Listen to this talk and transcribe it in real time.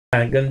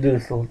I ain't gonna do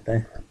this whole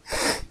thing.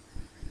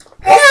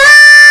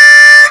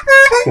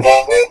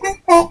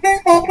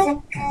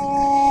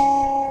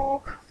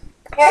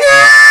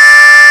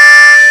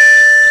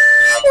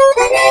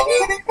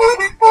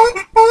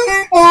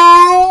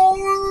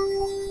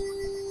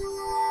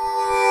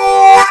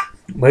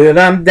 Well,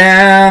 I'm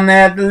down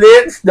at the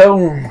liquor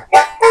store.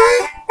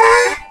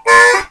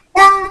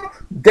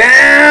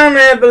 Down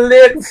at the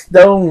liquor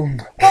store.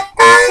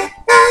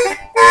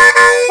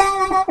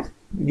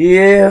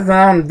 Yes,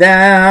 I'm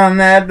down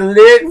at the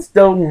liquor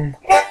store.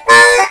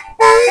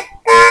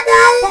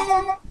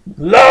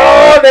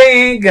 Lord, they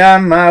ain't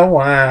got my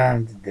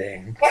wine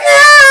today.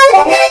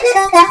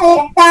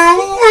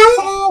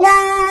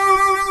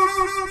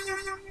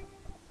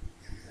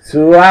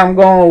 So I'm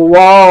gonna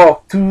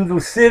walk to the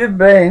city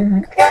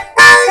bank.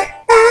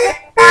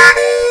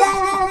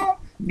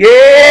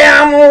 Yeah,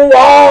 I'm gonna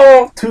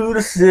walk to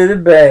the city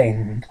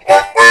bank.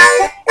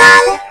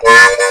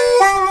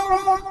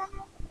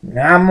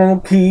 I'm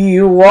gonna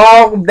keep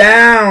walking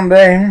down,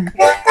 baby.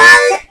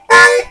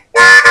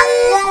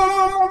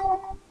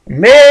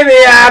 Maybe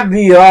I'll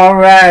be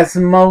alright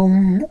some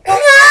more.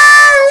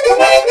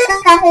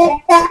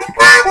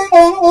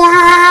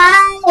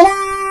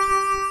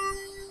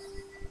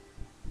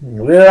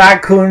 Well, I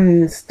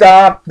couldn't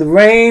stop the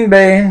rain,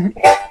 baby.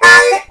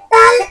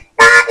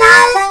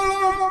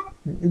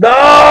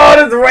 Lord,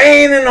 it's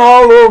raining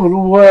all over the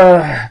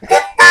world.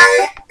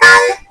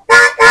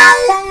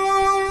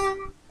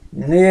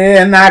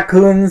 Yeah, and I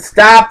couldn't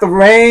stop the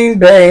rain,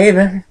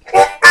 baby.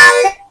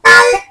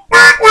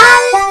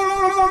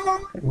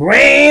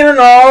 Raining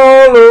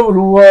all over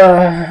the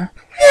world.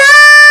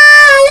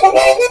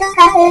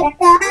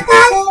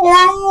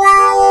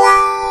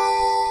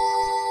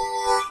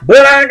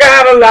 But I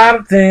got a lot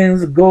of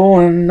things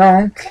going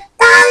on.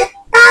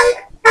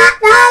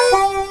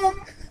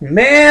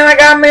 Man, I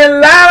got me a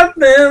lot of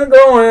things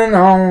going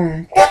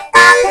on.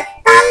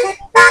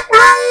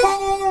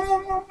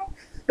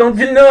 Don't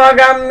you know I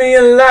got me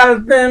a lot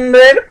of things,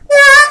 baby?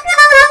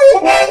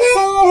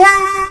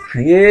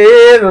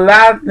 Yeah, a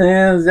lot of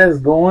things that's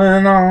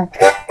going on.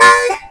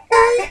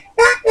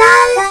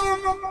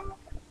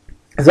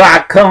 So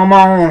I come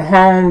on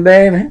home,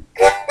 baby.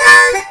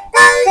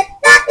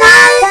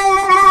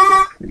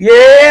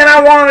 Yeah, and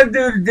I want to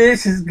do the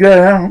dishes,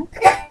 girl.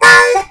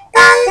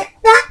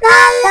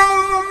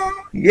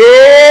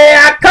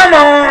 Yeah, I come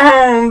on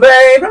home,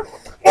 baby.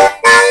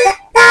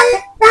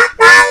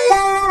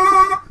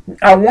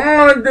 I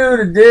want to do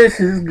the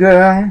dishes,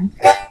 girl.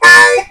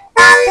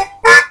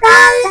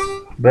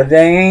 But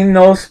there ain't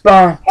no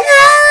sponge.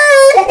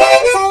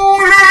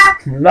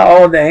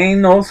 Lord, there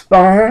ain't no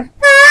sponge.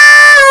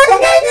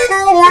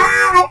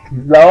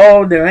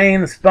 Lord, there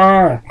ain't a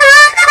sponge.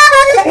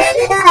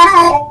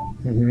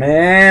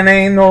 Man,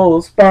 ain't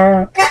no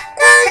sponge.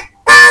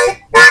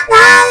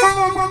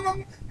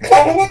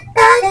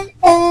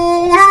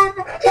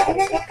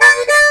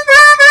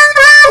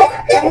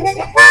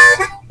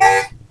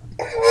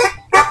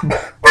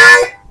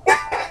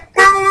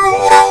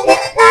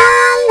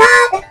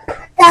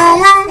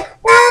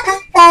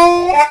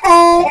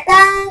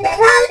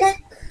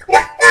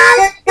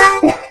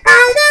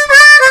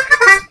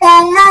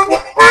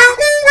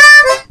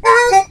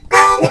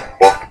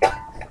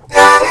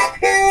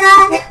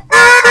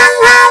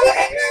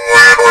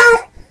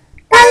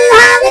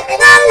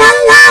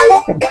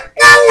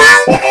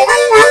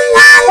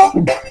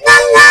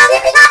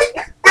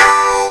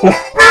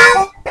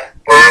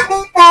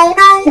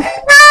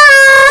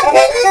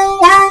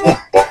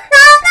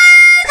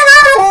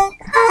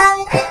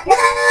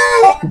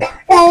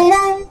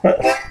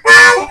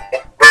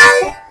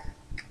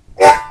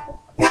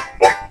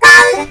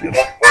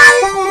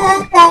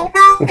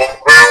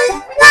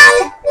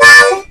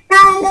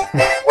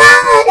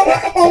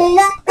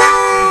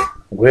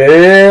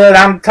 Well,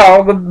 I'm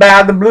talking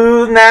about the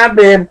blues now,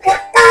 baby.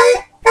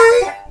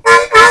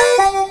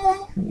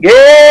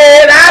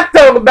 Yeah, I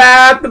talk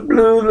about the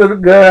blues, little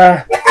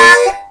girl.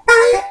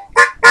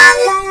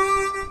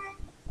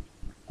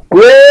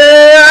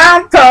 Well,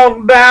 I'm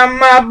talking about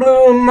my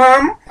blue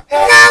mama.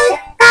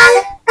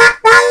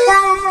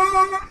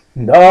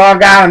 Oh, I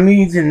got 'em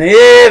each and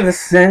every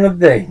single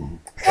day.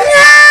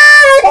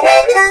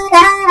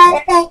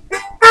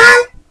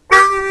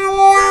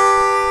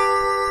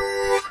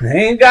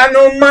 Ain't got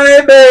no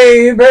money,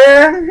 baby.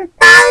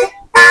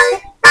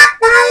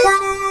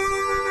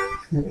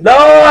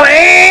 Lord, I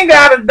ain't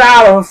got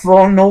 $1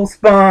 for no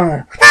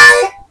sponge.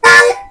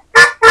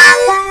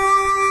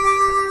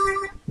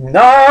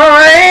 No,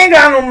 I ain't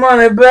got no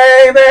money,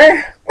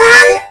 baby.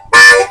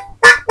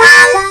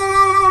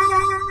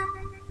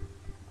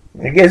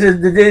 I guess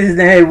it's the dishes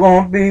that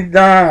won't be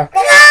done.